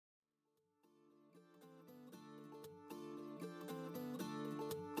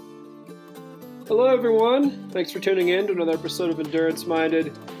Hello, everyone. Thanks for tuning in to another episode of Endurance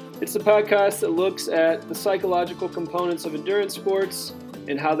Minded. It's the podcast that looks at the psychological components of endurance sports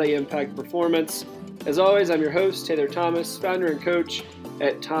and how they impact performance. As always, I'm your host, Taylor Thomas, founder and coach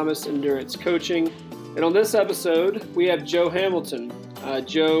at Thomas Endurance Coaching. And on this episode, we have Joe Hamilton.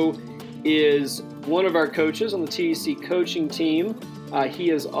 Joe is one of our coaches on the TEC coaching team. He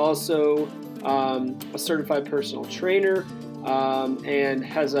is also a certified personal trainer and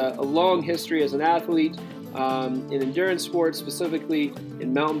has a long history as an athlete in endurance sports, specifically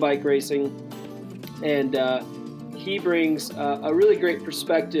in mountain bike racing. And he brings a really great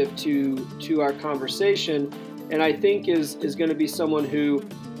perspective to our conversation, and I think is going to be someone who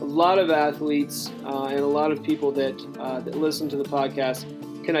a lot of athletes and a lot of people that listen to the podcast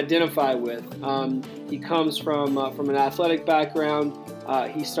can identify with. He comes from an athletic background.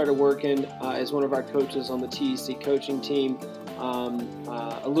 He started working as one of our coaches on the TEC coaching team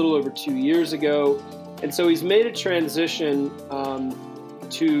a little over 2 years ago. And so he's made a transition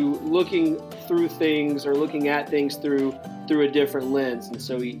to looking through things or looking at things through a different lens. And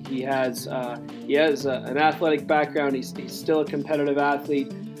so he has an athletic background. He's still a competitive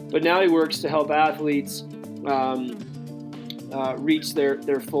athlete, but now he works to help athletes reach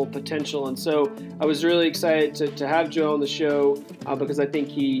their full potential. And so I was really excited to have Joe on the show because I think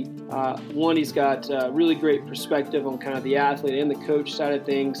he's got really great perspective on kind of the athlete and the coach side of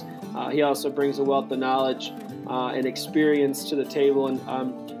things. He also brings a wealth of knowledge and experience to the table.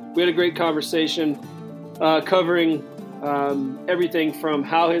 And we had a great conversation covering everything from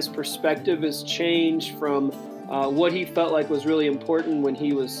how his perspective has changed from what he felt like was really important when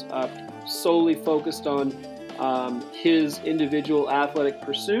he was solely focused on his individual athletic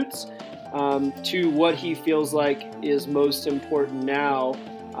pursuits to what he feels like is most important now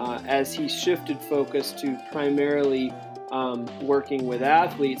as he shifted focus to primarily working with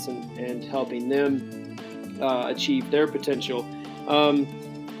athletes and helping them achieve their potential.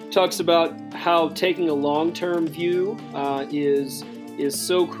 Talks about how taking a long-term view is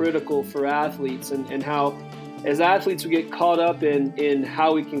so critical for athletes, and how as athletes we get caught up in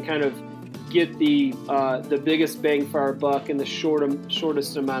how we can kind of get the biggest bang for our buck in the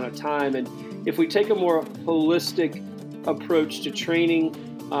shortest amount of time. And if we take a more holistic approach to training,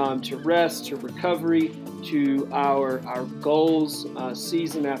 to rest, to recovery, to our goals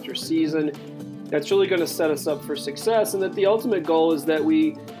season after season, that's really going to set us up for success. And that the ultimate goal is that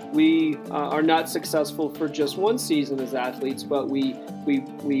we are not successful for just one season as athletes, but we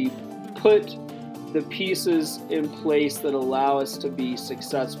put the pieces in place that allow us to be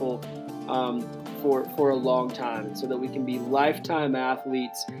successful for a long time, and so that we can be lifetime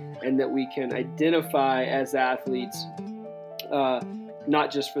athletes and that we can identify as athletes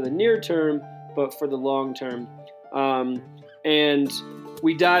not just for the near term but for the long term. And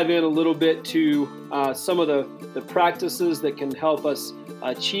we dive in a little bit to some of the practices that can help us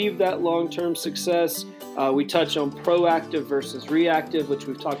achieve that long-term success. We touch on proactive versus reactive, which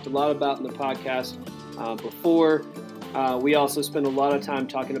we've talked a lot about in the podcast before. We also spend a lot of time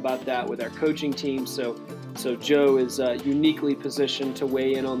talking about that with our coaching team. So Joe is uniquely positioned to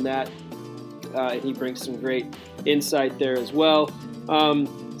weigh in on that. And he brings some great insight there as well.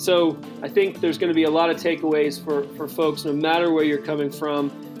 So I think there's going to be a lot of takeaways for folks, no matter where you're coming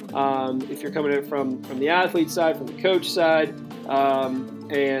from. If you're coming in from the athlete side, from the coach side,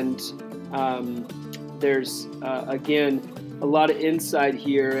 there's again a lot of insight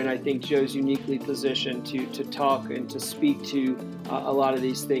here, and I think Joe's uniquely positioned to talk and to speak to a lot of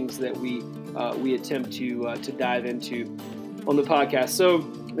these things that we attempt to dive into on the podcast. So,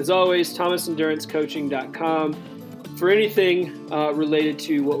 as always, thomasendurancecoaching.com for anything related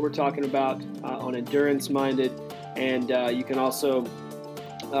to what we're talking about on Endurance Minded, and you can also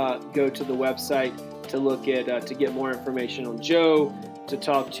go to the website to look at to get more information on Joe, to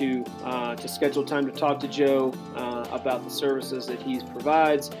schedule time to talk to Joe about the services that he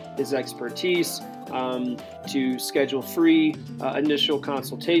provides, his expertise, to schedule free initial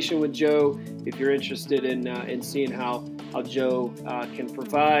consultation with Joe if you're interested in seeing how Joe can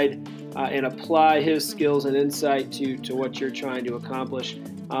provide and apply his skills and insight to what you're trying to accomplish.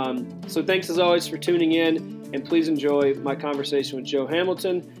 So thanks as always for tuning in, and please enjoy my conversation with Joe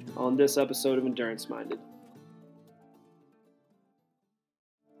Hamilton on this episode of Endurance Minded.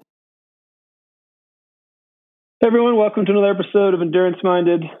 Hey everyone, welcome to another episode of Endurance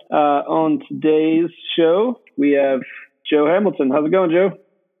Minded. On today's show, we have Joe Hamilton. How's it going, Joe?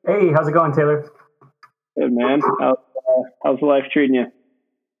 Hey, how's it going, Taylor? Good, man. How's life treating you?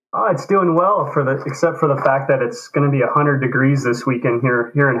 Oh, it's doing well except for the fact that it's going to be 100 degrees this weekend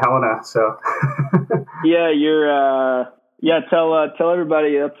here in Helena. So yeah, tell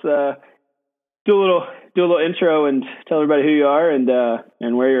everybody that's do a little intro and tell everybody who you are and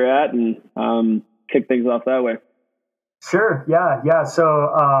where you're at, and kick things off that way. Sure. Yeah.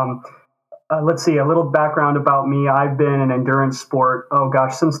 So let's see, a little background about me. I've been in endurance sport,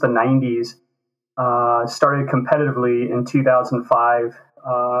 since the 90s. Started competitively in 2005,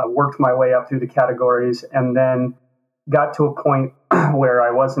 worked my way up through the categories, and then got to a point where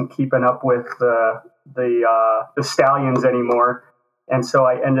I wasn't keeping up with the stallions anymore. And so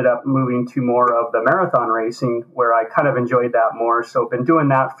I ended up moving to more of the marathon racing, where I kind of enjoyed that more. So I've been doing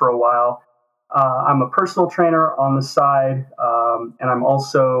that for a while. I'm a personal trainer on the side, and I'm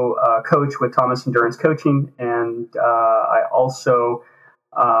also a coach with Thomas Endurance Coaching. And I also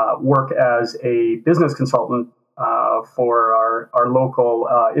work as a business consultant for our local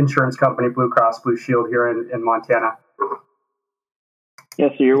insurance company, Blue Cross Blue Shield, here in Montana. Yeah,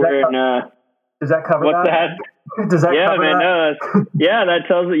 so you're wearing... does that cover what's that? Does that cover that? No, yeah, that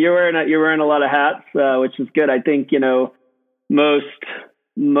tells that you're wearing a lot of hats, which is good. I think,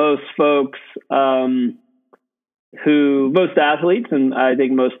 most folks most athletes, and I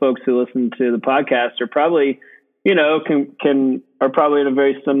think most folks who listen to the podcast are probably, are probably in a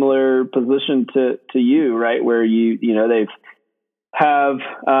very similar position to you, right? Where they've have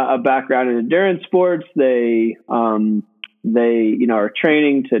a background in endurance sports. They are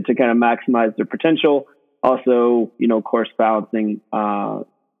training to kind of maximize their potential. Also, of course, balancing a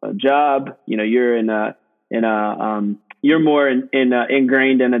job. You're more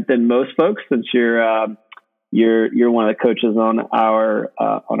ingrained in it than most folks, since you're one of the coaches on our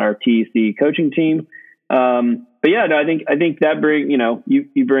TEC coaching team. But yeah, no, I think that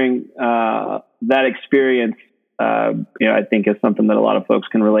you bring that experience. I think is something that a lot of folks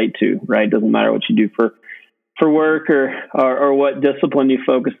can relate to, right? It doesn't matter what you do for work or what discipline you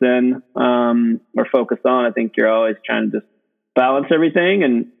focus in or focus on. I think you're always trying to just balance everything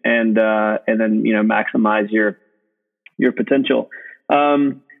and then maximize your potential.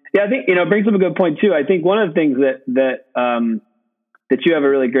 I think it brings up a good point too. I think one of the things that you have a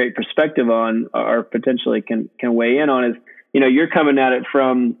really great perspective on, or potentially can weigh in on, is you're coming at it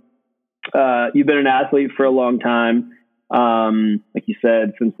from you've been an athlete for a long time. Like you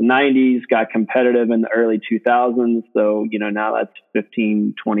said, since the 90s, got competitive in the early 2000s. So, now that's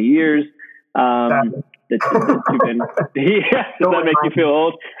 15, 20 years. That you've been, does that make you feel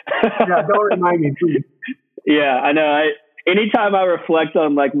old? Yeah, don't remind me, please. Yeah, I know. Anytime I reflect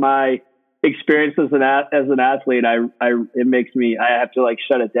on my experience as an athlete, it makes me, I have to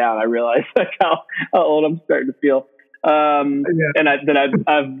shut it down. I realize how old I'm starting to feel. And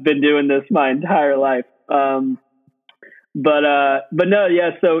I've been doing this my entire life. But no,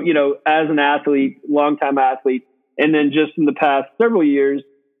 yeah. So, as an athlete, longtime athlete, and then just in the past several years,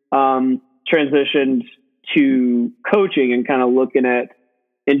 transitioned to coaching and kind of looking at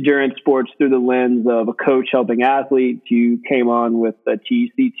endurance sports through the lens of a coach helping athletes. You came on with the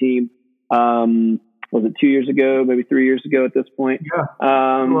TEC team. Was it 2 years ago, maybe 3 years ago at this point? Yeah.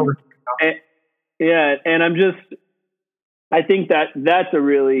 And I think that's a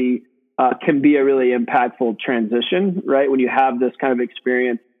really, can be a really impactful transition, right? When you have this kind of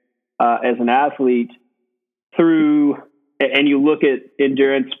experience as an athlete and you look at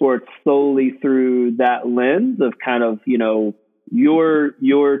endurance sports solely through that lens of kind of, your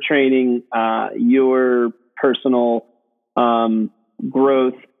training, your personal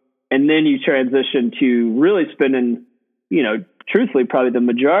growth, and then you transition to really spending, truthfully, probably the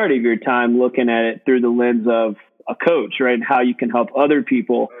majority of your time looking at it through the lens of a coach, right? And how you can help other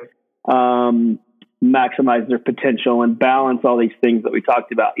people maximize their potential and balance all these things that we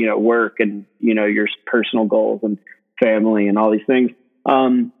talked about, work and, your personal goals and family and all these things.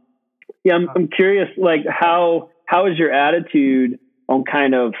 I'm curious, how is your attitude on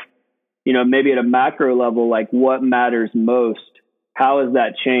kind of, maybe at a macro level, what matters most? How has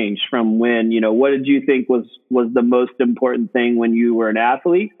that changed from when, what did you think was the most important thing when you were an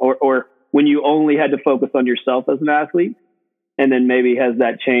athlete, or when you only had to focus on yourself as an athlete? And then maybe has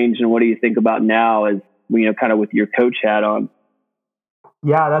that changed, and what do you think about now as, kind of with your coach hat on?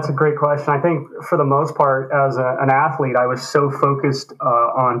 Yeah, that's a great question. I think for the most part, as an athlete, I was so focused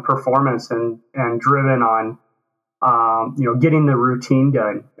on performance and driven on, getting the routine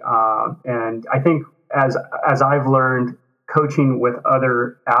done. And I think as I've learned coaching with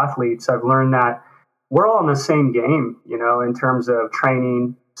other athletes, I've learned that we're all in the same game, in terms of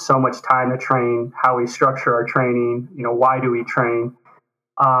training, so much time to train, how we structure our training, why do we train?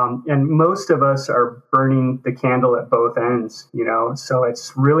 And most of us are burning the candle at both ends, so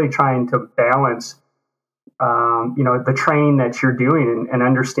it's really trying to balance, the training that you're doing and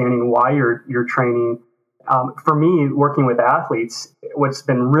understanding why you're training, for me, working with athletes, what's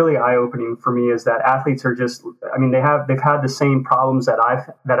been really eye-opening for me is that athletes are just, I mean, they've had the same problems that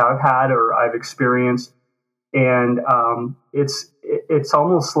I've had or I've experienced, and it's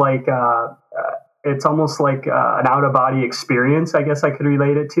almost like an out-of-body experience, I guess I could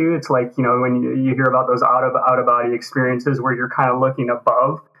relate it to. It's like, when you hear about those out-of-body experiences where you're kind of looking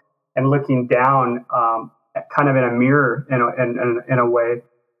above and looking down, kind of in a mirror in a way.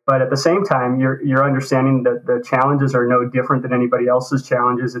 But at the same time, you're understanding that the challenges are no different than anybody else's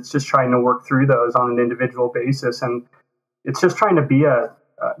challenges. It's just trying to work through those on an individual basis, and it's just trying to be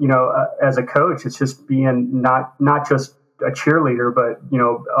as a coach, it's just being not just a cheerleader, but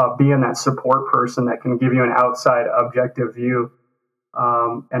being that support person that can give you an outside objective view,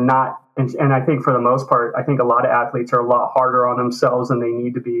 and I think for the most part, I think a lot of athletes are a lot harder on themselves than they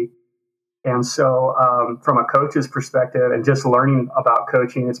need to be. And so from a coach's perspective and just learning about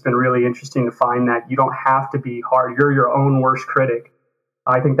coaching, it's been really interesting to find that you don't have to be hard. You're your own worst critic.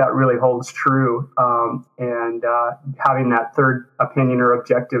 I think that really holds true. And having that third opinion or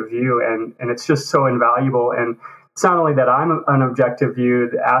objective view, and it's just so invaluable. And it's not only that I'm an objective view,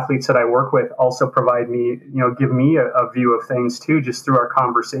 the athletes that I work with also provide me, give me a view of things too, just through our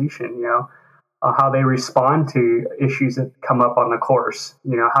conversation, how they respond to issues that come up on the course.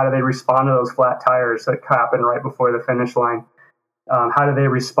 How do they respond to those flat tires that happen right before the finish line? How do they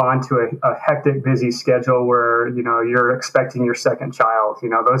respond to a hectic, busy schedule where, you're expecting your second child,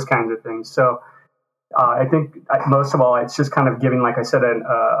 those kinds of things. So I think most of all, it's just kind of giving, like I said, an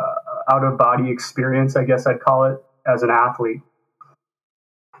out-of-body experience, I guess I'd call it, as an athlete.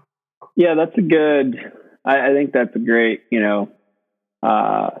 Yeah, that's I think that's a great,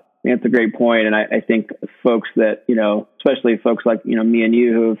 that's a great point. And I think folks that, especially folks like, me and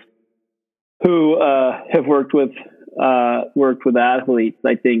you who have worked with athletes,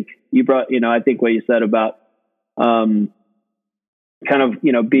 I think you brought, I think what you said about, kind of,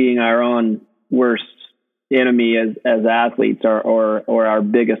 being our own worst enemy as athletes or our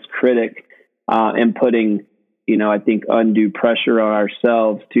biggest critic, and putting, I think undue pressure on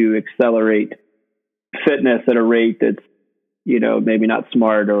ourselves to accelerate fitness at a rate that's, maybe not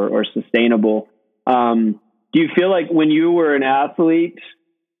smart or sustainable. Do you feel like when you were an athlete,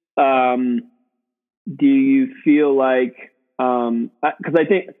 do you feel like, cause I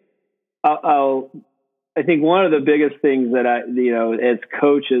think I think one of the biggest things that as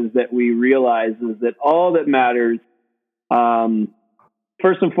coaches that we realize is that all that matters,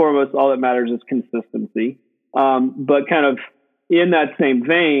 first and foremost, all that matters is consistency. But kind of in that same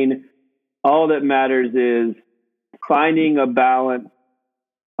vein, all that matters is finding a balance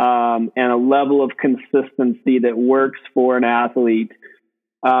and a level of consistency that works for an athlete,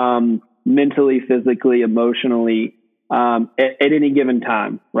 mentally, physically, emotionally, at any given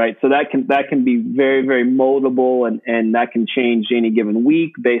time, right? So that can be very, very moldable, and that can change any given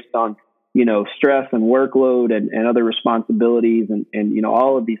week based on stress and workload and other responsibilities and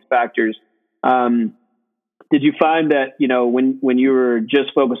all of these factors. Did you find that when you were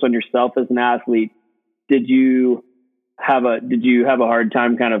just focused on yourself as an athlete, did you have a hard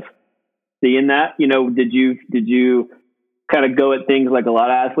time kind of seeing that? Did you kind of go at things like a lot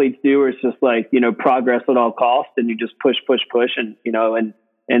of athletes do, where it's just like, progress at all costs, and you just push and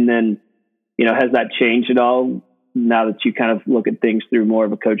then has that changed at all now that you kind of look at things through more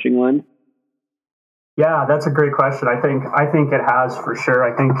of a coaching lens? Yeah, that's a great question. I think it has, for sure.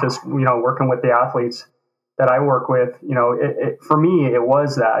 I think just, working with the athletes that I work with, for me, it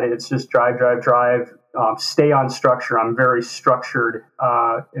was that. It's just drive, stay on structure. I'm very structured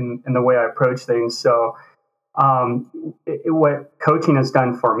in the way I approach things. So what coaching has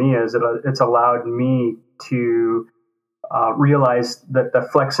done for me is it's allowed me to realize that the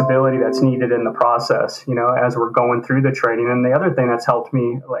flexibility that's needed in the process, as we're going through the training. And the other thing that's helped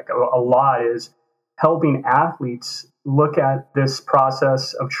me like a lot is helping athletes look at this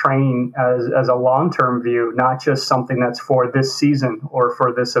process of training as a long-term view, not just something that's for this season or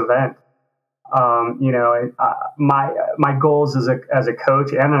for this event. My goals as a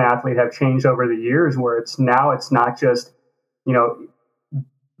coach and an athlete have changed over the years, where it's not just,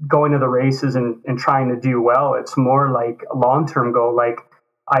 going to the races and trying to do well. It's more like a long-term goal. Like,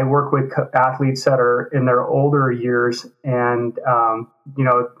 I work with athletes that are in their older years and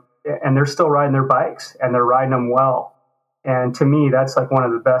they're still riding their bikes and they're riding them well. And to me, that's like one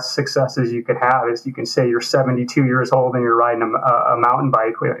of the best successes you could have, is you can say you're 72 years old and you're riding a mountain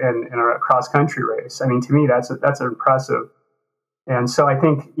bike in a cross country race. I mean, to me, that's impressive. And so I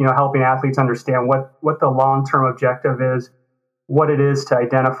think, helping athletes understand what the long-term objective is, what it is to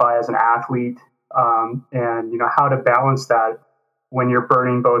identify as an athlete, and, how to balance that when you're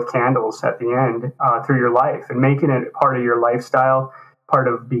burning both candles at the end through your life, and making it part of your lifestyle, part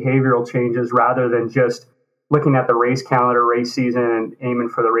of behavioral changes, rather than just looking at the race calendar, race season, and aiming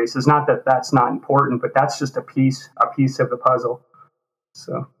for the races. Not that that's not important, but that's just a piece of the puzzle.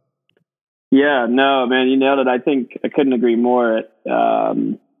 So. Yeah, no, man, you nailed it. I think I couldn't agree more.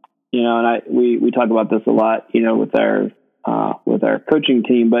 And we talk about this a lot, with our coaching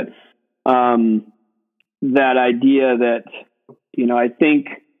team, but that idea that, I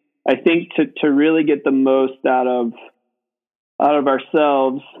think to really get the most out of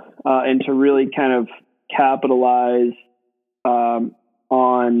ourselves, and to really kind of capitalize on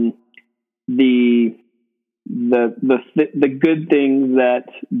the good things that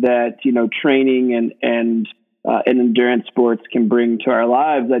training and endurance sports can bring to our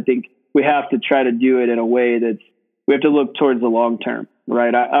lives. I think we have to try to do it in a way we have to look towards the long term,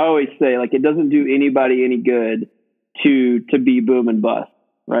 right? I always say, like, it doesn't do anybody any good to be boom and bust,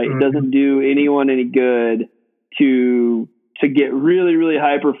 right? Mm-hmm. It doesn't do anyone any good to get really, really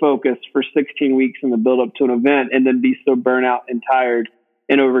hyper focused for 16 weeks in the build up to an event and then be so burnout and tired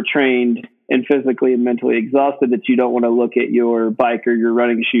and overtrained and physically and mentally exhausted that you don't want to look at your bike or your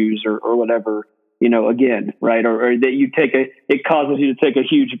running shoes or whatever, again, right? Or that it causes you to take a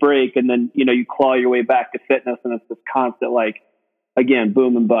huge break, and then, you claw your way back to fitness, and it's this constant, like, again,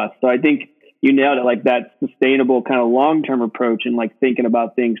 boom and bust. So I think you nailed it, like that sustainable kind of long-term approach, and like thinking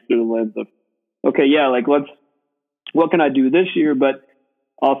about things through the lens of, okay, yeah, like what can I do this year? But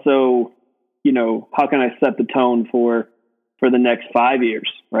also, how can I set the tone for the next 5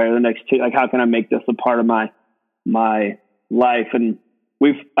 years, right? Or the next 2, like, how can I make this a part of my life? And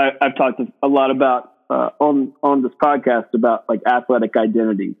I've talked a lot about, on this podcast about, like, athletic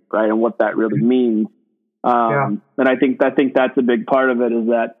identity, right? And what that really means. And I think that's a big part of it, is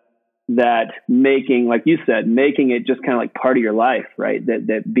that making, like you said, making it just kind of like part of your life, right?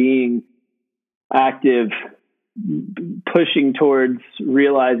 That being active, pushing towards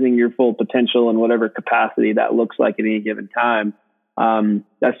realizing your full potential in whatever capacity that looks like at any given time.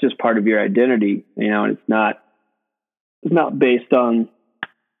 That's just part of your identity, and it's not based on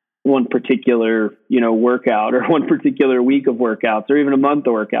one particular, workout or one particular week of workouts or even a month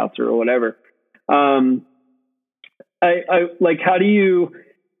of workouts or whatever. I like, how do you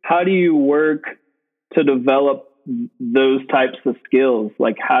work to develop those types of skills?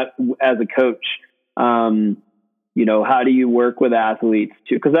 Like, how, as a coach, how do you work with athletes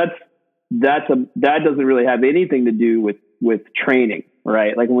too? Cause that doesn't really have anything to do with training,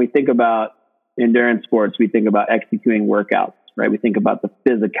 right? Like, when we think about endurance sports, we think about executing workouts, right? We think about the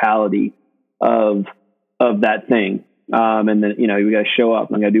physicality of that thing. And then, we got to show up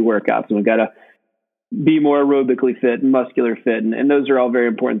and we got to do workouts, and we got to be more aerobically fit and muscular fit. And those are all very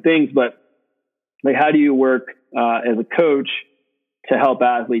important things, but, like, how do you work as a coach to help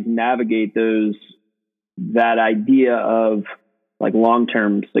athletes navigate that idea of, like,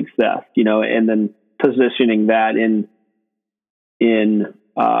 long-term success, and then positioning that in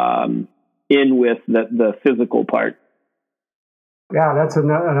with the physical part? Yeah, that's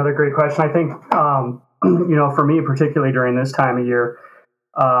another great question. I think, for me, particularly during this time of year,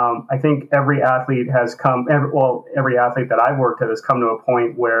 I think every athlete that I've worked with has come to a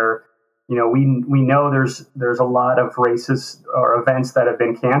point where, we know there's a lot of races or events that have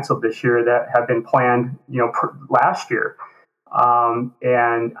been canceled this year that have been planned, last year.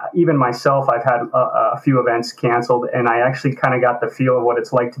 And even myself, I've had a few events canceled, and I actually kind of got the feel of what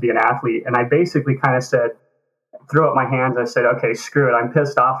it's like to be an athlete. And I basically kind of threw up my hands. I said, okay, screw it. I'm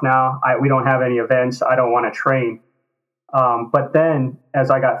pissed off now. We don't have any events. I don't want to train. But then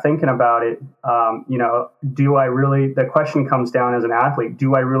as I got thinking about it, the question comes down as an athlete,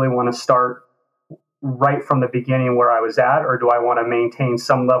 do I really want to start right from the beginning where I was at, or do I want to maintain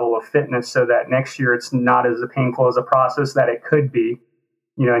some level of fitness so that next year it's not as painful as a process that it could be,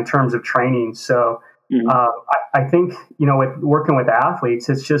 in terms of training? So I think, with working with athletes,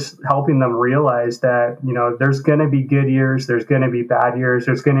 it's just helping them realize that, there's going to be good years, there's going to be bad years,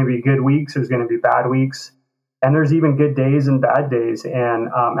 there's going to be good weeks, there's going to be bad weeks. And there's even good days and bad days. And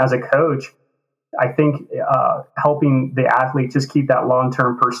as a coach, I think helping the athlete just keep that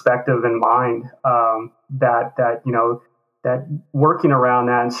long-term perspective in mind, that working around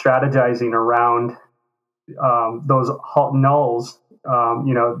that and strategizing around those nulls,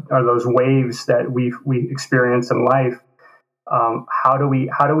 are those waves that we experience in life. How do we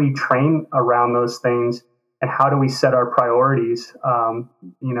train around those things? And how do we set our priorities? A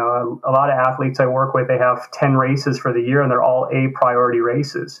lot of athletes I work with, they have 10 races for the year, and they're all A priority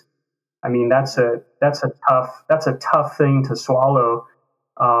races. I mean, that's a tough thing to swallow,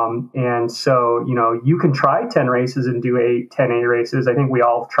 And so, you can try 10 races and do 10 races. I think we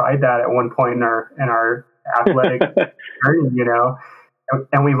all tried that at one point in our athletic journey,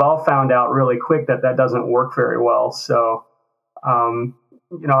 and we've all found out really quick that doesn't work very well. So,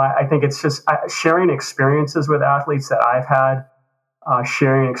 I think it's just sharing experiences with athletes that I've had,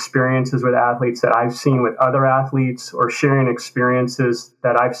 sharing experiences with athletes that I've seen with other athletes, or sharing experiences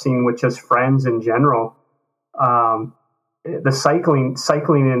that I've seen with just friends in general. The cycling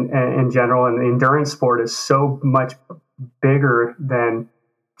in general and the endurance sport is so much bigger than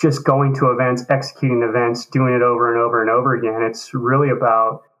just going to events, executing events, doing it over and over and over again. It's really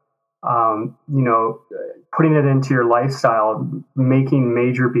about, putting it into your lifestyle, making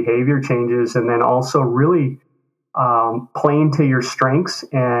major behavior changes, and then also really playing to your strengths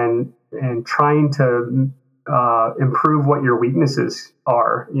and trying to improve what your weaknesses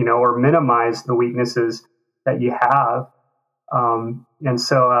are, or minimize the weaknesses that you have. And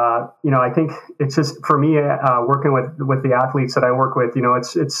so, I think it's just, for me, working with the athletes that I work with,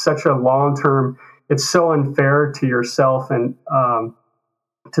 it's such a long-term, it's so unfair to yourself and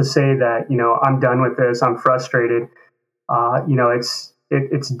to say that, I'm done with this, I'm frustrated.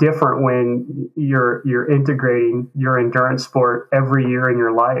 It's different when you're integrating your endurance sport every year in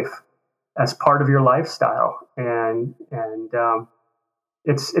your life as part of your lifestyle. And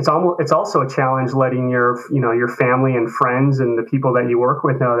it's also a challenge letting your family and friends and the people that you work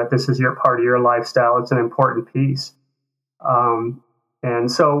with know that this is part of your lifestyle. It's an important piece.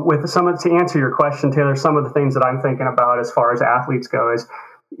 And so to answer your question, Taylor, some of the things that I'm thinking about as far as athletes go is,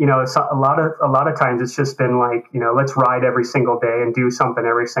 it's a lot of times it's just been like, let's ride every single day and do something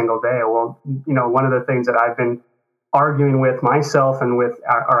every single day. Well, one of the things that I've been arguing with myself and with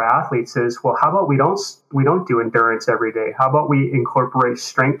our athletes is, well, how about we don't do endurance every day? How about we incorporate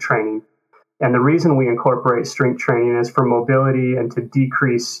strength training? And the reason we incorporate strength training is for mobility and to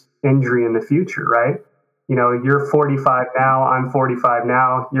decrease injury in the future, right? You're 45 now, I'm 45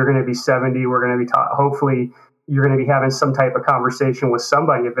 now, you're going to be 70. We're going to be hopefully you're going to be having some type of conversation with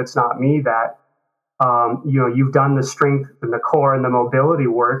somebody, if it's not me, that you've done the strength and the core and the mobility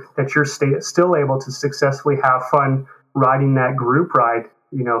work, that you're still able to successfully have fun riding that group ride,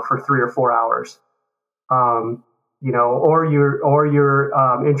 for 3 or 4 hours. Or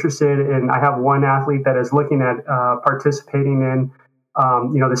you're interested in, I have one athlete that is looking at participating in,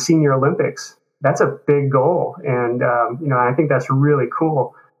 the Senior Olympics. That's a big goal. And, I think that's really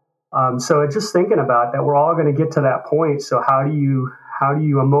cool. So just thinking about that, we're all going to get to that point. So how do you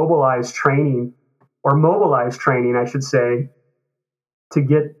mobilize training, I should say, to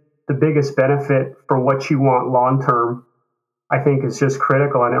get the biggest benefit for what you want long-term, I think is just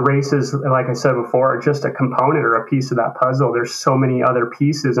critical. And races, like I said before, are just a component or a piece of that puzzle. There's so many other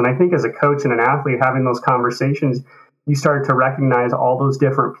pieces. And I think as a coach and an athlete, having those conversations, you start to recognize all those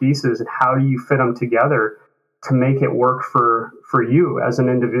different pieces and how do you fit them together to make it work for you as an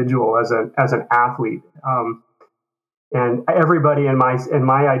individual, as an athlete. And everybody in my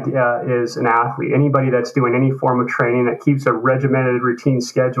idea is an athlete. Anybody that's doing any form of training, that keeps a regimented routine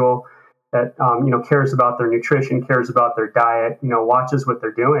schedule, that cares about their nutrition, cares about their diet, watches what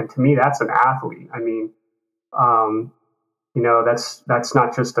they're doing. To me, that's an athlete. I mean, that's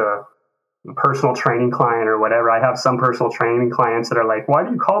not just a personal training client or whatever. I have some personal training clients that are like, "Why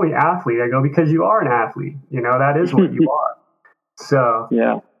do you call me athlete?" I go, "Because you are an athlete. That is what you are." So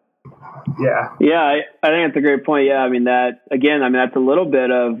yeah. I think that's a great point. Yeah, that's a little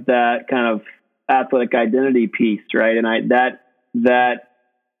bit of that kind of athletic identity piece, right? And that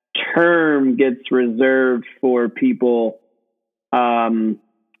term gets reserved for people that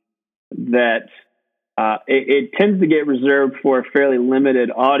it tends to get reserved for a fairly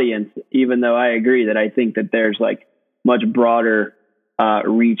limited audience, even though I agree that I think that there's like much broader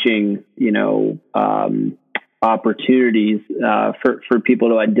reaching, opportunities for people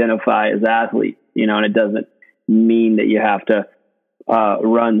to identify as athletes, and it doesn't mean that you have to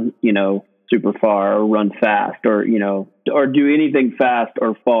run, super far or run fast or do anything fast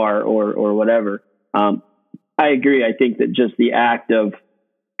or far or whatever. I agree. I think that just the act of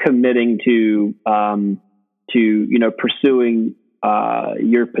committing to pursuing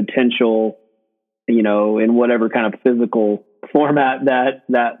your potential, in whatever kind of physical format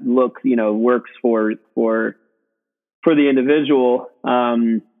that looks, works for the individual.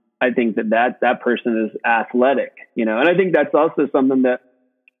 I think that person is athletic, and I think that's also something that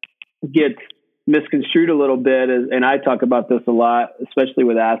gets misconstrued a little bit. And I talk about this a lot, especially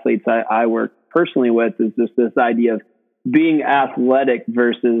with athletes I work personally with, is just this idea of being athletic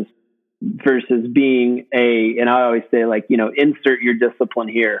versus versus being and I always say, like, insert your discipline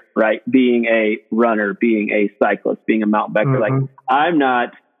here, right? Being a runner, being a cyclist, being a mountain biker. Like, I'm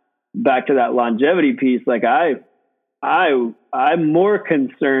not, back to that longevity piece. Like, I'm more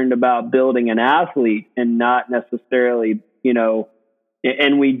concerned about building an athlete and not necessarily,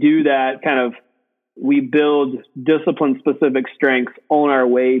 and we do that kind of, we build discipline specific strengths on our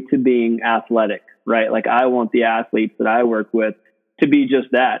way to being athletic, right? Like, I want the athletes that I work with to be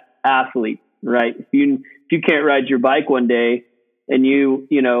just that, athlete, right? If you can't ride your bike one day and you're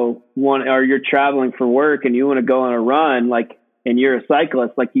traveling for work and you want to go on a run, like, and you're a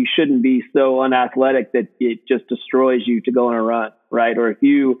cyclist, like, you shouldn't be so unathletic that it just destroys you to go on a run, right? Or if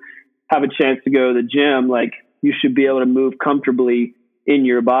you have a chance to go to the gym, like, you should be able to move comfortably in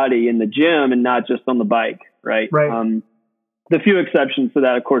your body in the gym and not just on the bike, right? Right. The few exceptions to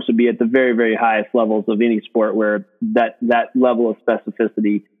that, of course, would be at the very, very highest levels of any sport where that level of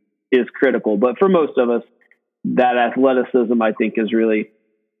specificity is critical. But for most of us, that athleticism, I think, is really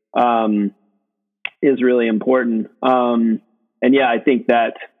important. And yeah, I think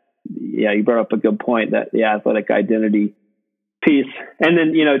that, you brought up a good point, that the athletic identity piece. And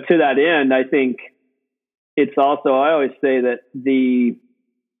then, to that end, I think it's also, I always say that the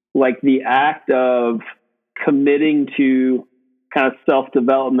act of committing to kind of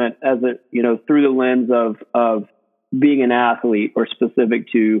self-development as through the lens of being an athlete, or specific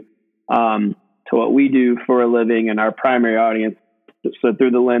to what we do for a living and our primary audience. So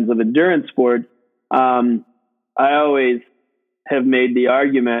through the lens of endurance sports, I always have made the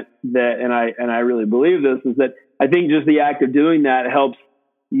argument that, and I really believe this, is that I think just the act of doing that helps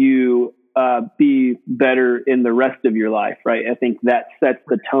you be better in the rest of your life, right? I think that sets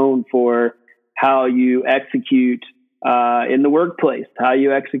the tone for how you execute in the workplace, how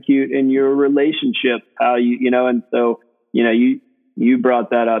you execute in your relationships, how and so, you brought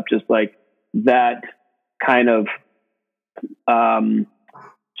that up, just like that kind of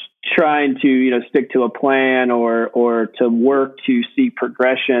trying to, stick to a plan or to work to see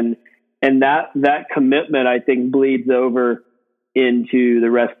progression. And that commitment, I think, bleeds over into the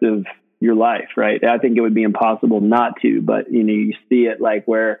rest of your life, right? I think it would be impossible not to, but, you see it, like,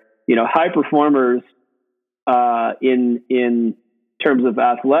 where, high performers in terms of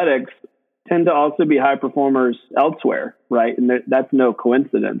athletics tend to also be high performers elsewhere, right? And that's no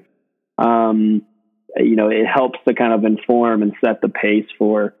coincidence. It helps to kind of inform and set the pace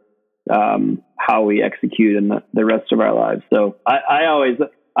for how we execute in the rest of our lives. So I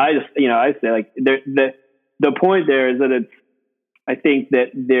say, like, the point there is that I think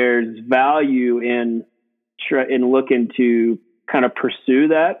that there's value in looking to kind of pursue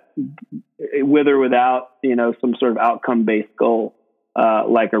that, with or without, some sort of outcome-based goal,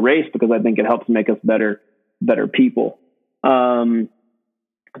 like a race, because I think it helps make us better people.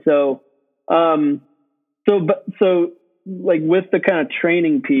 So like, with the kind of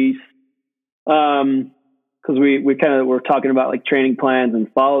training piece, because we're talking about, like, training plans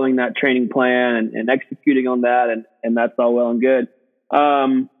and following that training plan and executing on that, and that's all well and good.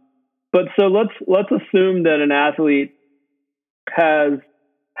 But so let's assume that an athlete has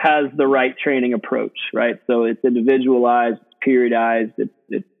the right training approach, right? So it's individualized, it's periodized,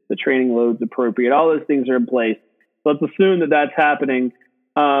 it's the training load's appropriate. All those things are in place. Let's assume that that's happening.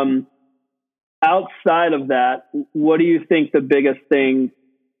 Outside of that, what do you think the biggest thing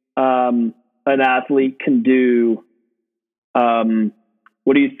an athlete can do?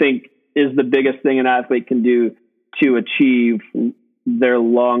 What do you think is the biggest thing an athlete can do to achieve their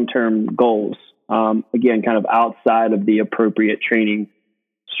long-term goals? Again, kind of outside of the appropriate training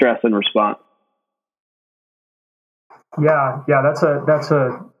stress and response. Yeah, that's a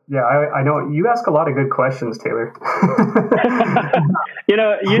I know you ask a lot of good questions, Taylor. you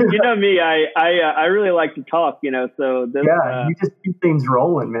know me, I really like to talk, so this, you just keep things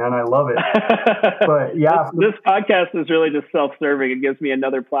rolling, man. I love it. But yeah, this podcast is really just self-serving. It gives me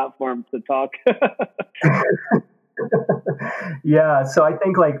another platform to talk. Yeah, so I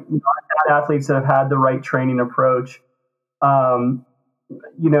think, like, I've had athletes that have had the right training approach.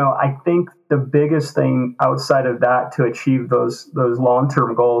 I think the biggest thing outside of that to achieve those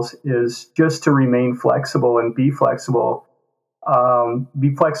long-term goals is just to remain flexible and be flexible.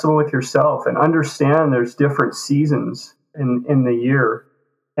 Be flexible with yourself and understand there's different seasons in the year.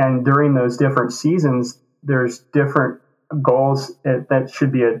 And during those different seasons, there's different goals that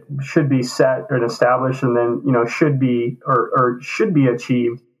should be set and established, and then, should be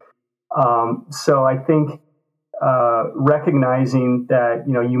achieved. So I think recognizing that,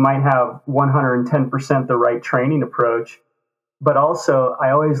 you might have 110% the right training approach, but also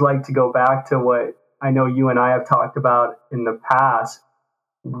I always like to go back to what I know you and I have talked about in the past,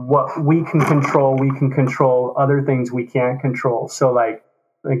 what we can control other things we can't control. So like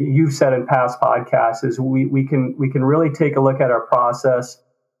you've said in past podcasts, is we can really take a look at our process.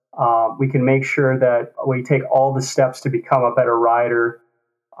 We can make sure that we take all the steps to become a better rider,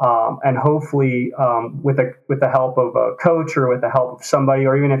 and hopefully with the help of a coach or with the help of somebody,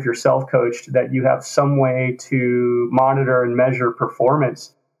 or even if you're self-coached, that you have some way to monitor and measure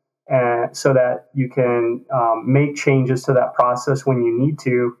performance, so that you can make changes to that process when you need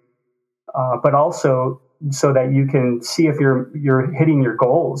to, but also so that you can see if you're hitting your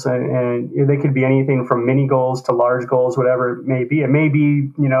goals, and they could be anything from mini goals to large goals, whatever it may be. It may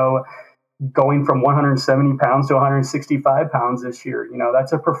be, going from 170 pounds to 165 pounds this year.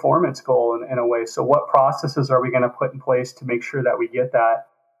 That's a performance goal in a way. So what processes are we going to put in place to make sure that we get that?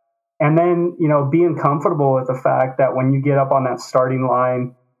 And then, being comfortable with the fact that when you get up on that starting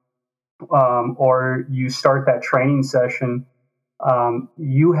line, or you start that training session,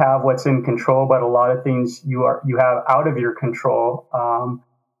 you have what's in control, but a lot of things you have out of your control.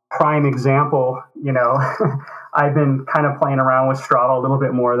 Prime example, I've been kind of playing around with Strava a little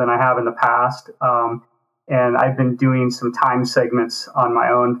bit more than I have in the past. And I've been doing some time segments on my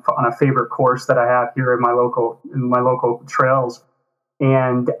own on a favorite course that I have here in my local trails.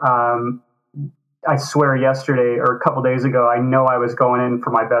 And I swear yesterday or a couple days ago, I know I was going in for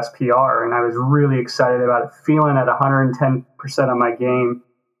my best PR, and I was really excited about it, feeling at 110% of my game.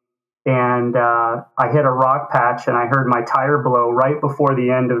 And I hit a rock patch, and I heard my tire blow right before the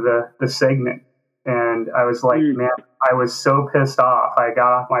end of the segment. And I was like, man, I was so pissed off. I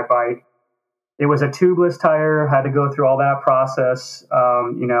got off my bike. It was a tubeless tire, had to go through all that process,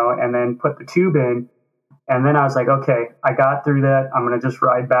 and then put the tube in. And then I was like, okay, I got through that. I'm going to just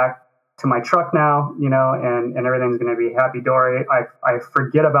ride back to my truck now, and everything's going to be happy-dory. I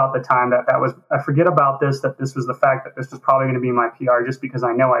forget about the time I forget about that this was the fact that this was probably going to be my PR, just because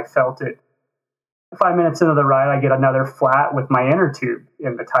I know I felt it. 5 minutes into the ride, I get another flat with my inner tube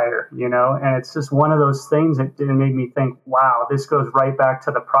in the tire, and it's just one of those things that made me think, wow, this goes right back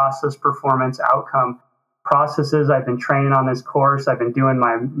to the process, performance, outcome processes. I've been training on this course. I've been doing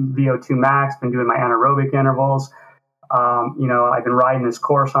my VO2 max, been doing my anaerobic intervals. I've been riding this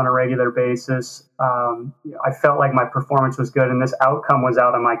course on a regular basis. I felt like my performance was good, and this outcome was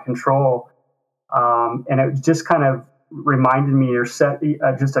out of my control. And it just kind of reminded me, or set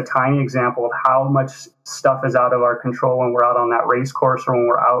just a tiny example of how much stuff is out of our control when we're out on that race course, or when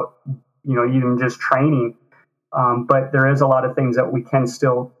we're out, even just training. But there is a lot of things that we can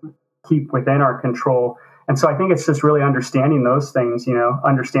still keep within our control. And so I think it's just really understanding those things,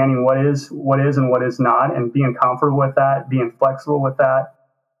 understanding what is and what is not, and being comfortable with that, being flexible with that.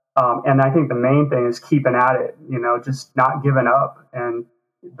 And I think the main thing is keeping at it, just not giving up. And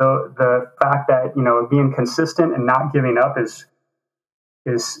the fact that, being consistent and not giving up is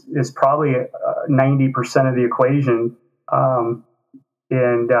probably 90% of the equation.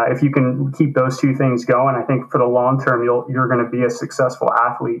 And if you can keep those two things going, I think for the long term, you're going to be a successful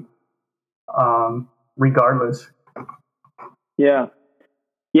athlete. Regardless. Yeah.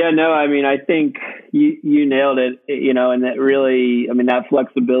 No, I think you nailed it, and that really, that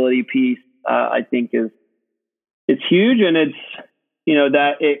flexibility piece, I think it's huge, and it's,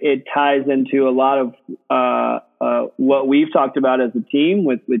 that it ties into a lot of what we've talked about as a team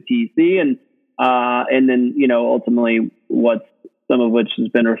with TC, and then, ultimately some of which has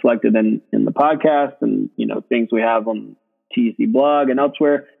been reflected in the podcast, and, things we have on TC blog and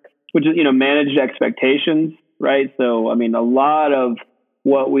elsewhere, which is, managed expectations, right? So, a lot of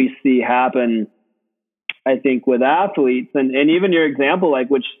what we see happen, I think, with athletes, and even your example,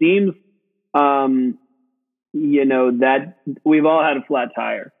 which seems, that we've all had a flat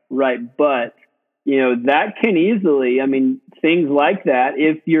tire, right? But, that can easily, things like that,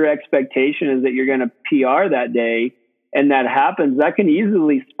 if your expectation is that you're going to PR that day and that happens, that can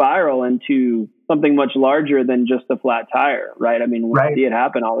easily spiral into something much larger than just a flat tire, right? We see it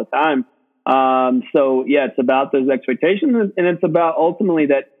happen all the time. So yeah, it's about those expectations, and it's about ultimately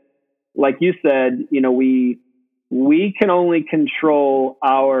that, like you said, we can only control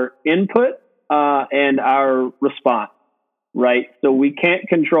our input, and our response, right? So we can't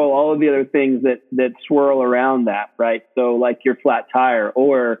control all of the other things that swirl around that, right? So like your flat tire,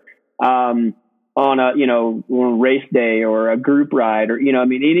 or, on a race day, or a group ride, or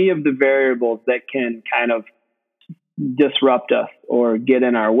any of the variables that can kind of disrupt us or get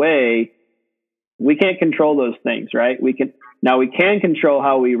in our way. We can't control those things, right? We can control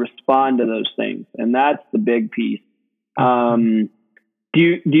how we respond to those things, and that's the big piece. Do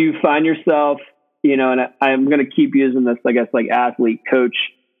you find yourself, and I'm going to keep using this, I guess, like athlete coach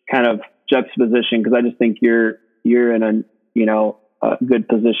kind of juxtaposition, because I just think you're in good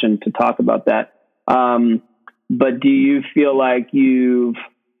position to talk about that. But do you feel like do you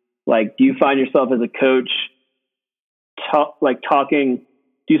find yourself as a coach talking?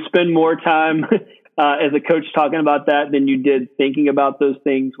 Do you spend more time as a coach talking about that than you did thinking about those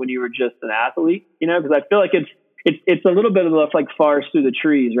things when you were just an athlete? Because I feel like it's a little bit of like forest through the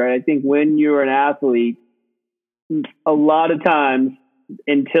trees, right? I think when you're an athlete, a lot of times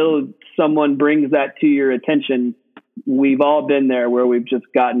until someone brings that to your attention, we've all been there where we've just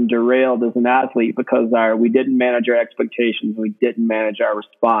gotten derailed as an athlete because we didn't manage our expectations. We didn't manage our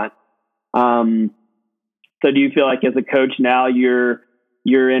response. So do you feel like as a coach now you're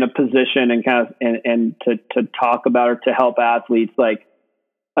in a position and to talk about or to help athletes try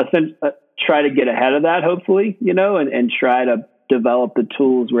to get ahead of that, hopefully, and try to develop the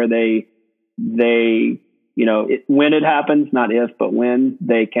tools where they when it happens, not if, but when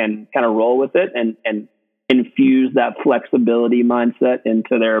they can kind of roll with it and infuse that flexibility mindset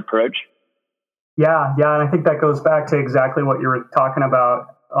into their approach? Yeah. And I think that goes back to exactly what you were talking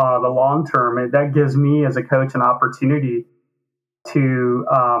about, the long term. That gives me as a coach an opportunity to,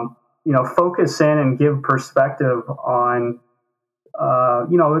 focus in and give perspective on,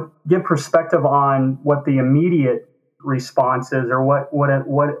 what the immediate response is, or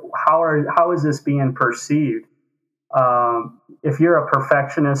how is this being perceived? If you're a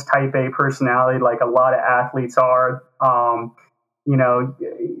perfectionist type A personality, like a lot of athletes are,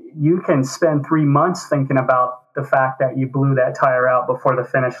 you can spend 3 months thinking about the fact that you blew that tire out before the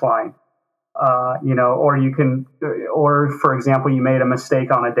finish line. Or for example, you made a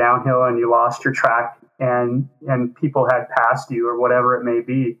mistake on a downhill and you lost your track and people had passed you or whatever it may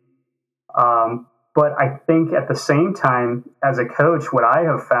be. But I think at the same time, as a coach, what I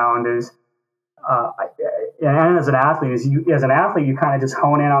have found is, and as an athlete, you kind of just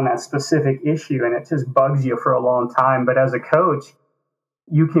hone in on that specific issue and it just bugs you for a long time. But as a coach,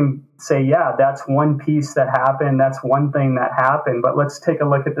 you can say, yeah, that's one piece that happened. That's one thing that happened. But let's take a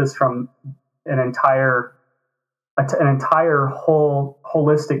look at this from an entire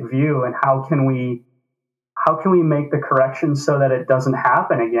holistic view, and how can we make the corrections so that it doesn't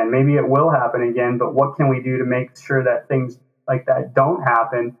happen again? Maybe it will happen again, but what can we do to make sure that things like that don't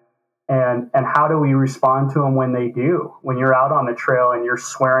happen? And how do we respond to them when they do? When you're out on the trail and you're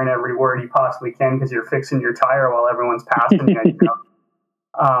swearing every word you possibly can because you're fixing your tire while everyone's passing you.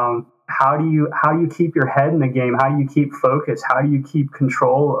 How do you keep your head in the game? How do you keep focus? How do you keep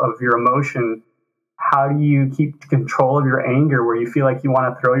control of your emotion? How do you keep control of your anger where you feel like you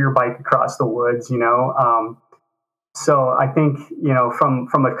want to throw your bike across the woods? So I think,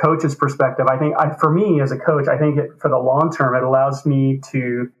 from a coach's perspective, for me as a coach, I think for the long term, it allows me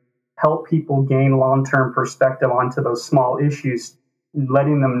to help people gain long-term perspective onto those small issues,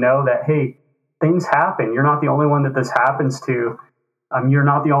 letting them know that, hey, things happen. You're not the only one that this happens to. You're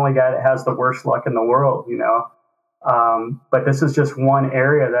not the only guy that has the worst luck in the world, but this is just one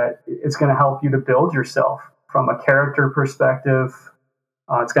area that it's going to help you to build yourself from a character perspective.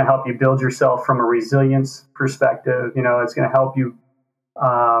 It's going to help you build yourself from a resilience perspective. It's going to help you.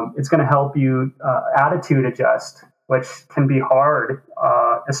 Attitude adjust, which can be hard,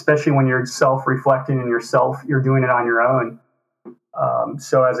 especially when you're self-reflecting and you're doing it on your own.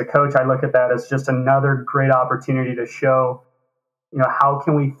 So as a coach, I look at that as just another great opportunity to show, how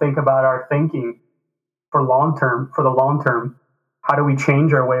can we think about our thinking for the long term? How do we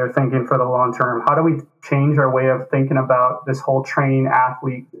change our way of thinking for the long term? How do we change our way of thinking about this whole training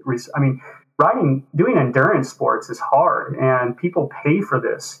athlete? Doing endurance sports is hard, and people pay for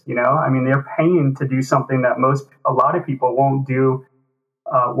this. They're paying to do something that a lot of people won't do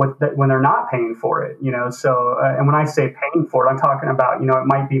when they're not paying for it. So and when I say paying for it, I'm talking about, it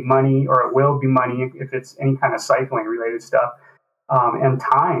might be money, or it will be money if it's any kind of cycling related stuff, and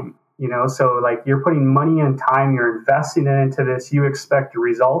time. So like you're putting money and time, you're investing it into this, you expect a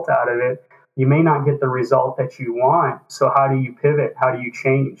result out of it. You may not get the result that you want. So how do you pivot? How do you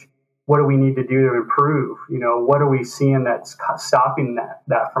change? What do we need to do to improve? What are we seeing that's stopping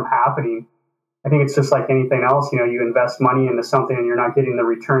that from happening? I think it's just like anything else. You invest money into something and you're not getting the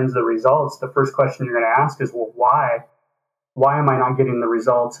returns, the results. The first question you're going to ask is, well, why? Why am I not getting the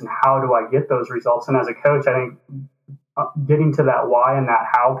results, and how do I get those results? And as a coach, I think getting to that why and that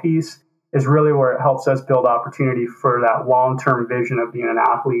how piece is really where it helps us build opportunity for that long-term vision of being an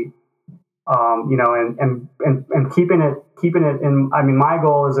athlete. And keeping it in. My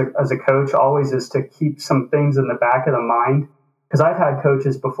goal as a coach always is to keep some things in the back of the mind, because I've had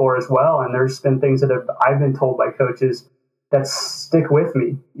coaches before as well, and there's been things that I've been told by coaches that stick with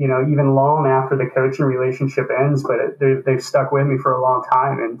me, even long after the coaching relationship ends, but they've stuck with me for a long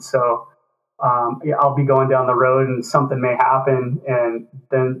time. And so I'll be going down the road and something may happen, and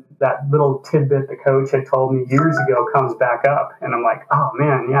then that little tidbit the coach had told me years ago comes back up, and I'm like, oh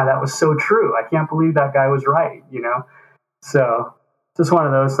man, yeah, that was so true. I can't believe that guy was right, you know? So just one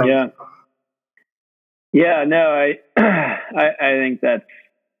of those things. Yeah, no, I think that's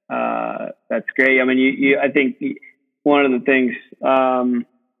great. I mean, I think one of the things,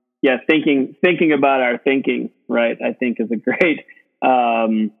 thinking about our thinking, right, I think is a great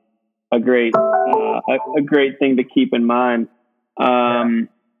thing to keep in mind. I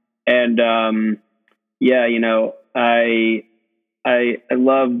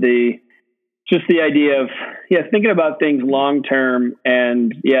love the idea of thinking about things long term,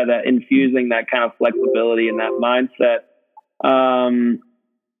 and that infusing that kind of flexibility and that mindset.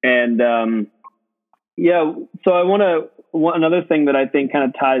 So another thing that I think kind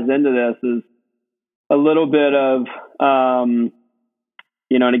of ties into this is a little bit of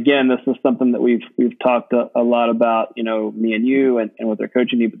and again, this is something that we've talked a lot about, me and you and with our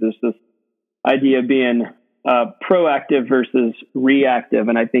coaching team, but there's this idea of being proactive versus reactive.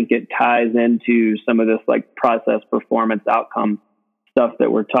 And I think it ties into some of this like process, performance, outcome stuff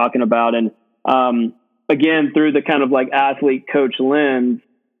that we're talking about. And again, through the kind of like athlete coach lens,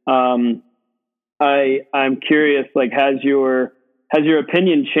 I'm curious, like, has your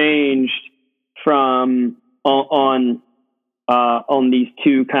opinion changed from on these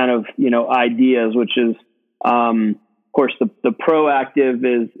two kind of, ideas, which is, of course, the proactive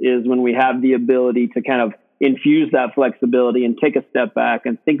is when we have the ability to kind of infuse that flexibility and take a step back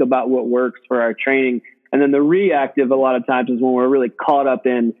and think about what works for our training. And then the reactive, a lot of times, is when we're really caught up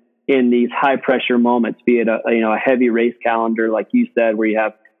in these high pressure moments, be it a heavy race calendar, like you said, where you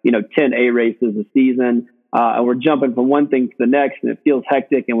have, 10 A races a season, and we're jumping from one thing to the next, and it feels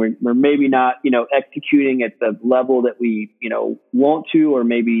hectic, and we're maybe not, executing at the level that we, want to, or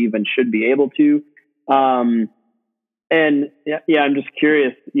maybe even should be able to. I'm just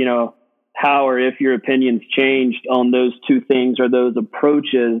curious, how or if your opinion's changed on those two things or those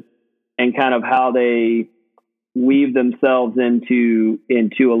approaches, and kind of how they weave themselves into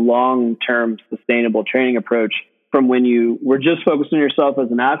a long-term sustainable training approach from when you were just focused on yourself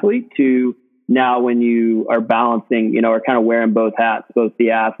as an athlete to now when you are balancing, or kind of wearing both hats, both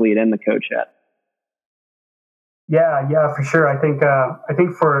the athlete and the coach hat. Yeah, for sure. I think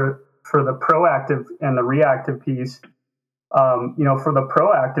for the proactive and the reactive piece, for the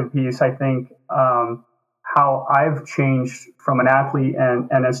proactive piece, I think how I've changed from an athlete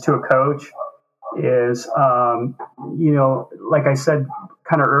and as to a coach is, like I said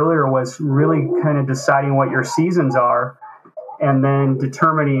kind of earlier, was really kind of deciding what your seasons are, and then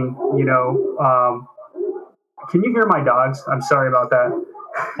determining, can you hear my dogs? I'm sorry about that.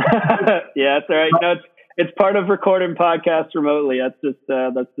 Yeah, it's all right. It's part of recording podcasts remotely. That's just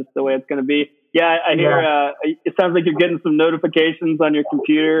the way it's going to be. Yeah, I hear. Yeah. It sounds like you're getting some notifications on your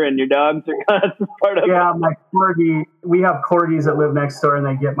computer, and your dogs are that's part of. Yeah, my corgi. We have corgis that live next door, and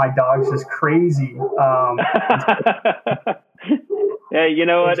they get my dogs just crazy. Yeah, you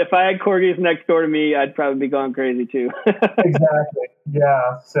know what? If I had corgis next door to me, I'd probably be going crazy too. Exactly.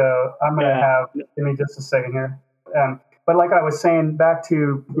 Yeah. So I'm gonna have. Give me just a second here. But like I was saying, back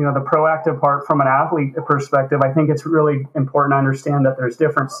to the proactive part from an athlete perspective, I think it's really important to understand that there's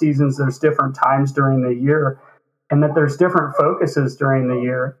different seasons, there's different times during the year, and that there's different focuses during the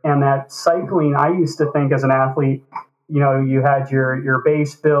year. And that cycling, I used to think as an athlete, you had your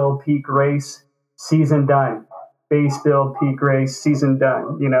base build, peak race, season done. Base build, peak race, season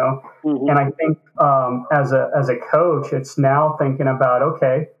done. Mm-hmm. And I think as a coach, it's now thinking about,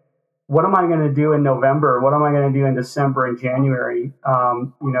 okay, what am I going to do in November? What am I going to do in December and January?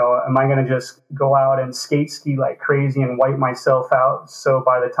 Am I going to just go out and skate ski like crazy and wipe myself out, so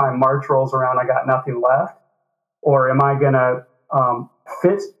by the time March rolls around, I got nothing left? Or am I going to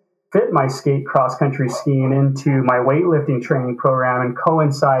fit my skate cross-country skiing into my weightlifting training program and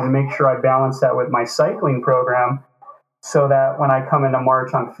coincide and make sure I balance that with my cycling program so that when I come into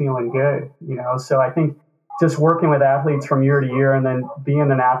March, I'm feeling good, So I think just working with athletes from year to year, and then being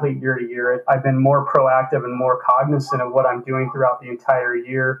an athlete year to year, I've been more proactive and more cognizant of what I'm doing throughout the entire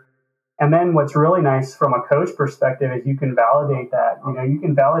year. And then what's really nice from a coach perspective is you can validate that. You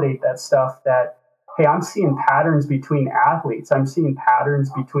can validate that stuff that, hey, I'm seeing patterns between athletes. I'm seeing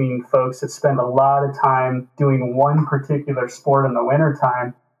patterns between folks that spend a lot of time doing one particular sport in the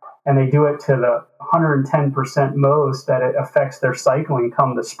wintertime, and they do it to the 110% most that it affects their cycling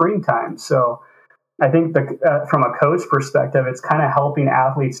come the springtime. So I think from a coach perspective, it's kind of helping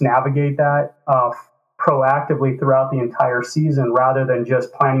athletes navigate that proactively throughout the entire season, rather than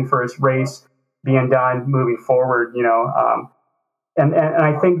just planning for his race, being done, moving forward. and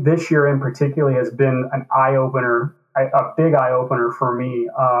I think this year in particular has been an eye opener, a big eye opener for me,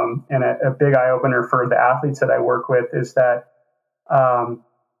 and a big eye opener for the athletes that I work with is that,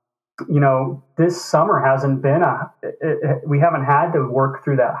 this summer hasn't been we haven't had to work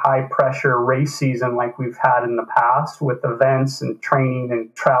through that high pressure race season like we've had in the past with events and training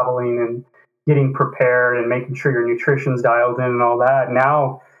and traveling and getting prepared and making sure your nutrition's dialed in and all that.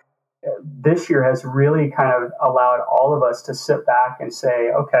 Now, this year has really kind of allowed all of us to sit back and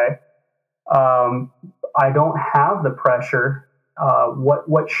say, okay, I don't have the pressure.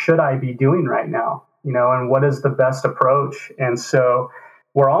 What should I be doing right now? And what is the best approach? And so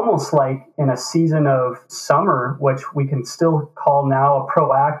we're almost like in a season of summer, which we can still call now a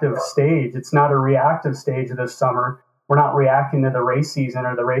proactive stage. It's not a reactive stage of this summer. We're not reacting to the race season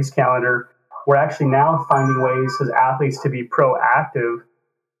or the race calendar. We're actually now finding ways as athletes to be proactive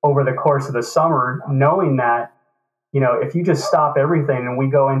over the course of the summer, knowing that, if you just stop everything and we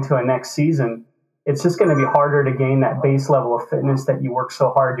go into a next season, it's just going to be harder to gain that base level of fitness that you worked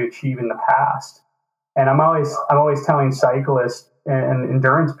so hard to achieve in the past. And I'm always telling cyclists and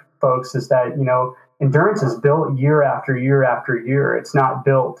endurance folks is that, endurance is built year after year after year. It's not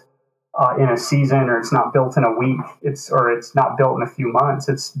built in a season, or it's not built in a week. It's not built in a few months.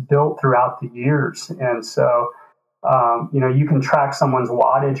 It's built throughout the years. And so, you can track someone's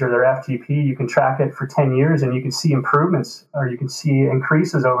wattage or their FTP. You can track it for 10 years and you can see improvements, or you can see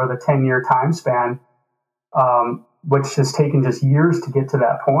increases over the 10-year time span, which has taken just years to get to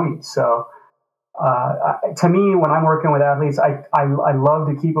that point. So, to me, when I'm working with athletes, I love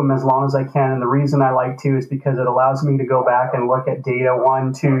to keep them as long as I can. And the reason I like to is because it allows me to go back and look at data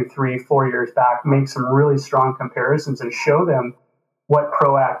 1, 2, 3, 4 years back, make some really strong comparisons and show them what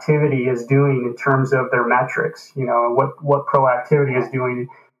proactivity is doing in terms of their metrics, what proactivity is doing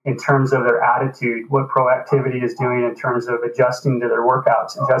in terms of their attitude, what proactivity is doing in terms of adjusting to their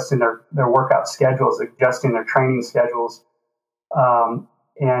workouts, adjusting their workout schedules, adjusting their training schedules.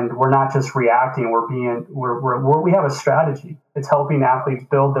 And we're not just reacting, we have a strategy. It's helping athletes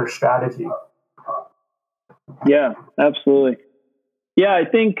build their strategy. Yeah, absolutely. Yeah, I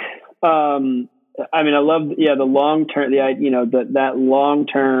think, I love, the long-term, that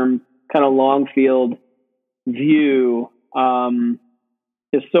long-term kind of long field view,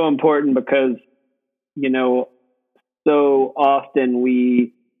 is so important because, so often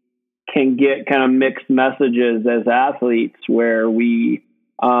we can get kind of mixed messages as athletes where we,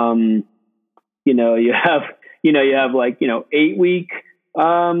 you have like, 8-week,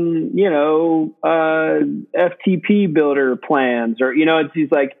 FTP builder plans, or, it's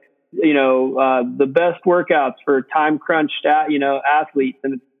these like, the best workouts for time crunched, athletes.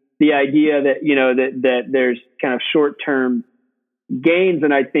 And the idea that, that there's kind of short-term gains.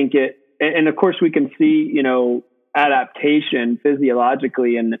 And I think and of course we can see, adaptation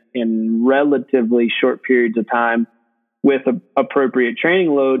physiologically in relatively short periods of time with appropriate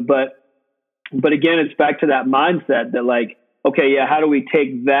training load. But again, it's back to that mindset that like, okay, yeah, how do we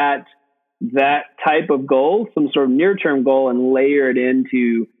take that type of goal, some sort of near-term goal, and layer it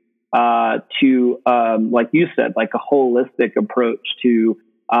into, like you said, like a holistic approach to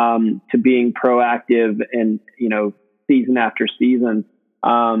being proactive and, season after season.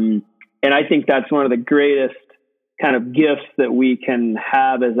 And I think that's one of the greatest kind of gifts that we can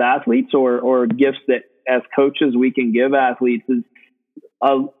have as athletes, or gifts that as coaches we can give athletes is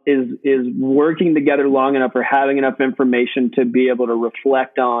working together long enough or having enough information to be able to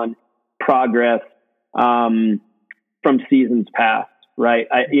reflect on progress from seasons past. Right.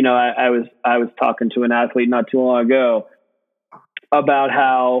 I was talking to an athlete not too long ago about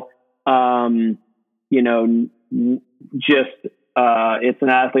how, it's an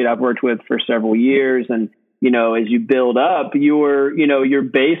athlete I've worked with for several years. And, as you build up your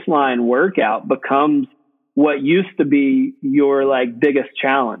baseline workout becomes what used to be your like biggest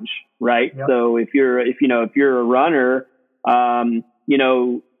challenge. Right. Yep. So if you're a runner,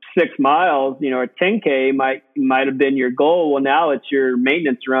 6 miles, a 10K might have been your goal. Well, now it's your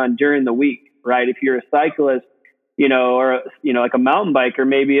maintenance run during the week, right? If you're a cyclist, or, like a mountain biker,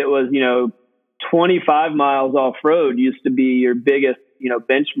 maybe it was, 25 miles off road used to be your biggest,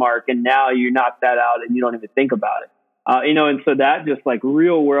 benchmark. And now you knock that out and you don't even think about it. And so that just like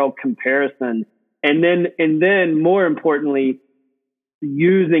real world comparison. And then more importantly,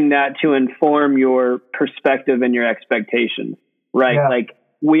 using that to inform your perspective and your expectations, right? Yeah. Like,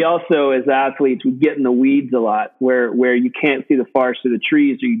 we also, as athletes, we get in the weeds a lot where you can't see the forest through the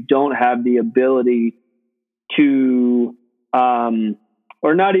trees, or you don't have the ability to,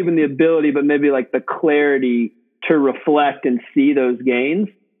 or not even the ability, but maybe like the clarity to reflect and see those gains,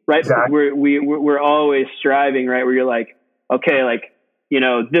 right? Exactly. Because we're always striving, right? Where you're like, okay, like,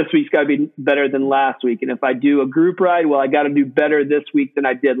 this week's got to be better than last week. And if I do a group ride, well, I got to do better this week than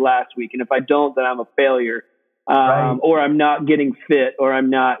I did last week. And if I don't, then I'm a failure, Right. or I'm not getting fit, or I'm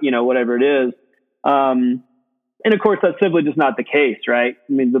not, whatever it is. And of course, that's simply just not the case, right?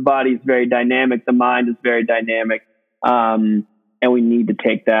 I mean, the body is very dynamic. The mind is very dynamic. And we need to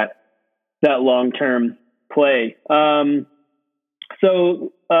take that long-term play.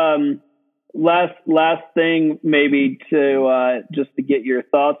 Last thing maybe to just to get your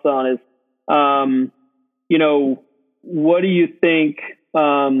thoughts on is, what do you think,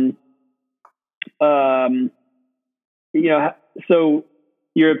 so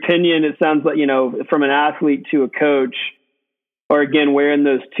your opinion, it sounds like, from an athlete to a coach, or again, wearing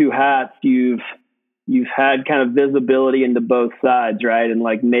those two hats, you've had kind of visibility into both sides, right? And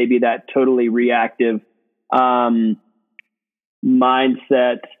like maybe that totally reactive mindset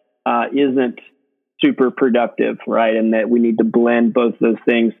isn't super productive, right? And that we need to blend both those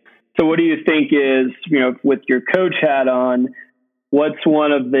things. So what do you think is, with your coach hat on, what's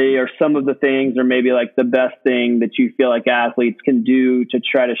one of some of the things, or maybe like the best thing that you feel like athletes can do to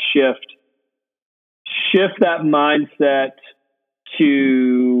try to shift that mindset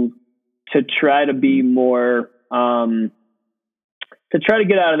to try to be more, to try to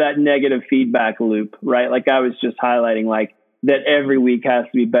get out of that negative feedback loop, right? Like I was just highlighting, like that every week has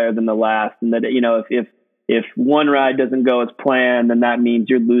to be better than the last. And that, if one ride doesn't go as planned, then that means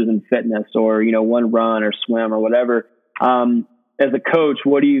you're losing fitness, or, one run or swim or whatever. As a coach,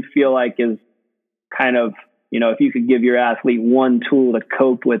 what do you feel like is kind of, if you could give your athlete one tool to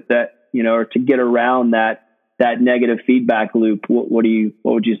cope with that, or to get around that negative feedback loop, what would you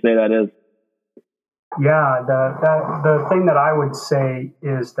say that is? Yeah, the thing that I would say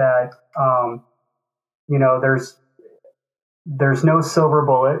is that, there's no silver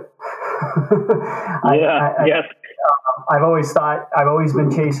bullet. Yes. I've always been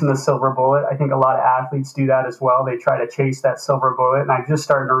chasing the silver bullet. I think a lot of athletes do that as well. They try to chase that silver bullet. And I'm just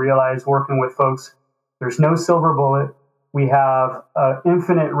starting to realize, working with folks, there's no silver bullet. We have an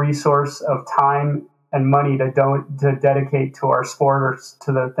infinite resource of time and money to dedicate to our sport, or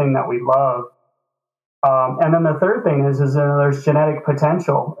to the thing that we love. And then the third thing is there's genetic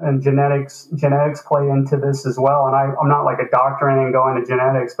potential, and genetics play into this as well. And I'm not like a doctor or anything going to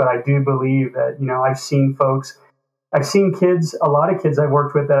genetics, but I do believe that, I've seen kids, a lot of kids I've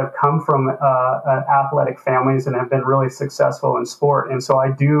worked with that have come from athletic families and have been really successful in sport. And so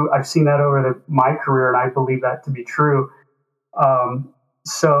I've seen that over my career, and I believe that to be true. I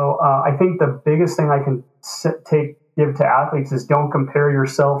think the biggest thing I can give to athletes is don't compare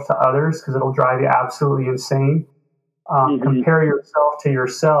yourself to others, because it'll drive you absolutely insane. Compare yourself to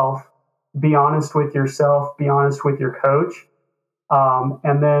yourself. Be honest with yourself. Be honest with your coach.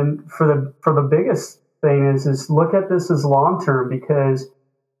 And then for the biggest thing is look at this as long term, because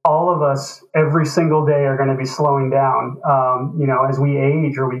all of us every single day are going to be slowing down, as we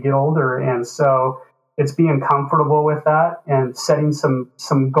age or we get older. And so it's being comfortable with that and setting some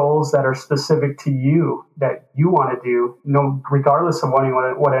goals that are specific to you, that you want to do, regardless of what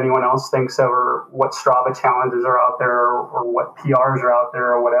anyone else thinks of, or what Strava challenges are out there, or what PRs are out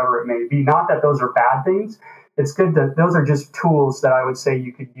there, or whatever it may be. Not that those are bad things. It's good that those are just tools that I would say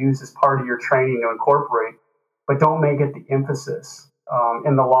you could use as part of your training to incorporate, but don't make it the emphasis.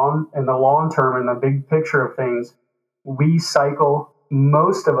 In the long term, in the big picture of things, we cycle.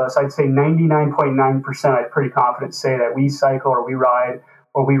 Most of us, I'd say 99.9%, I'd pretty confident say that we cycle, or we ride,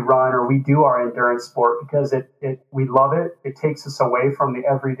 or we run, or we do our endurance sport because we love it. It takes us away from the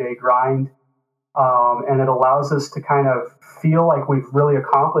everyday grind, and it allows us to kind of feel like we've really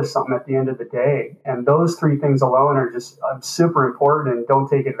accomplished something at the end of the day. And those three things alone are just super important, and don't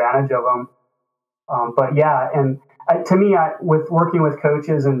take advantage of them. To me, with working with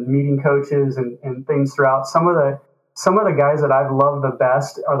coaches and meeting coaches and things throughout, some of the guys that I've loved the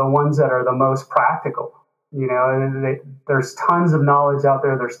best are the ones that are the most practical. There's tons of knowledge out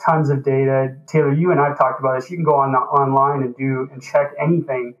there. There's tons of data. Taylor, you and I've talked about this. You can go online and check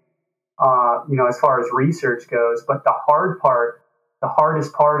anything, as far as research goes. But the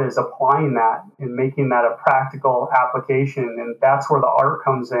hardest part is applying that and making that a practical application. And that's where the art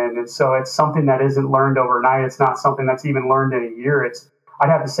comes in. And so it's something that isn't learned overnight. It's not something that's even learned in a year. I'd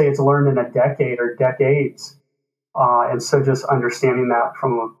have to say it's learned in a decade or decades. And so just understanding that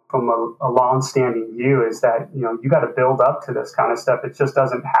from a long-standing view is that, you got to build up to this kind of stuff. It just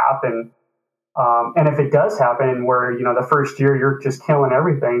doesn't happen. And if it does happen where, the first year you're just killing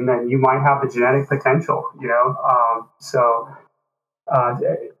everything, then you might have the genetic potential,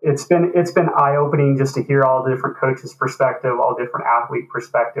 it's been eye-opening just to hear all the different coaches' perspective, all different athlete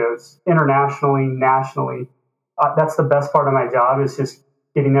perspectives, internationally, nationally. that's the best part of my job, is just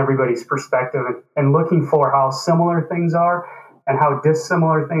getting everybody's perspective and looking for how similar things are and how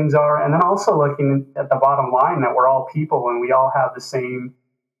dissimilar things are. And then also looking at the bottom line, that we're all people and we all have the same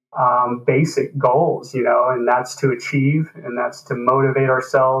basic goals, and that's to achieve, and that's to motivate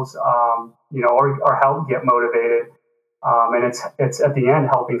ourselves, or help get motivated. And it's at the end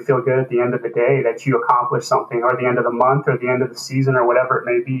helping feel good at the end of the day that you accomplish something, or the end of the month, or the end of the season, or whatever it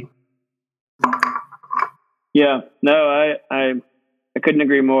may be. Yeah, no, I couldn't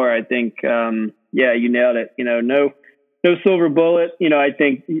agree more. I think, you nailed it. No silver bullet. I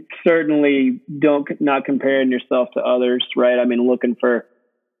think certainly not comparing yourself to others, right? I mean, looking for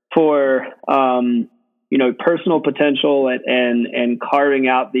personal potential and carving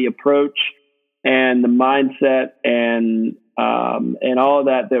out the approach and the mindset and all of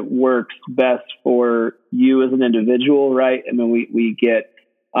that works best for you as an individual, right? I mean, we get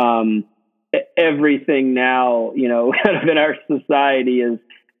everything now, kind of in our society is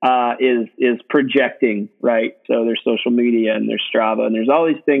projecting, right? So there's social media and there's Strava and there's all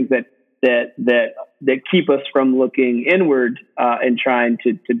these things that keep us from looking inward and trying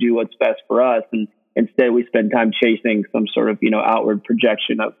to do what's best for us. And instead we spend time chasing some sort of, outward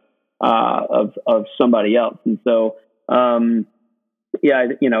projection of somebody else. And so, I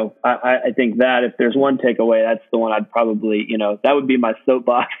think that if there's one takeaway, that's the one I'd probably, that would be my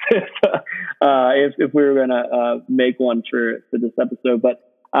soapbox if we were going to make one for this episode. But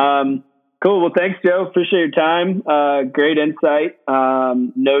cool. Well, thanks, Joe. Appreciate your time. Great insight.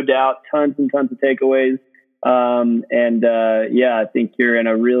 No doubt, tons and tons of takeaways. I think you're in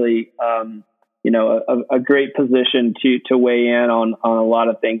a really, a great position to weigh in on a lot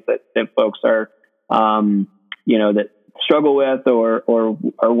of things that folks are, that struggle with or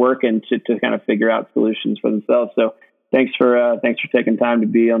are working to kind of figure out solutions for themselves. So thanks for taking time to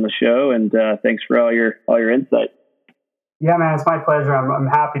be on the show, and thanks for all your insight. Yeah, man, it's my pleasure. I'm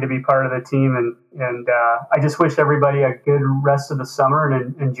happy to be part of the team, and I just wish everybody a good rest of the summer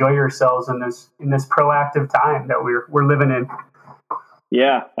and enjoy yourselves in this proactive time that we're living in.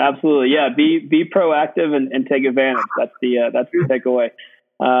 Yeah, absolutely. Yeah, be proactive and take advantage. That's the takeaway.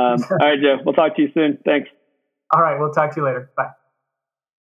 All right, Joe. We'll talk to you soon. Thanks. All right, we'll talk to you later. Bye.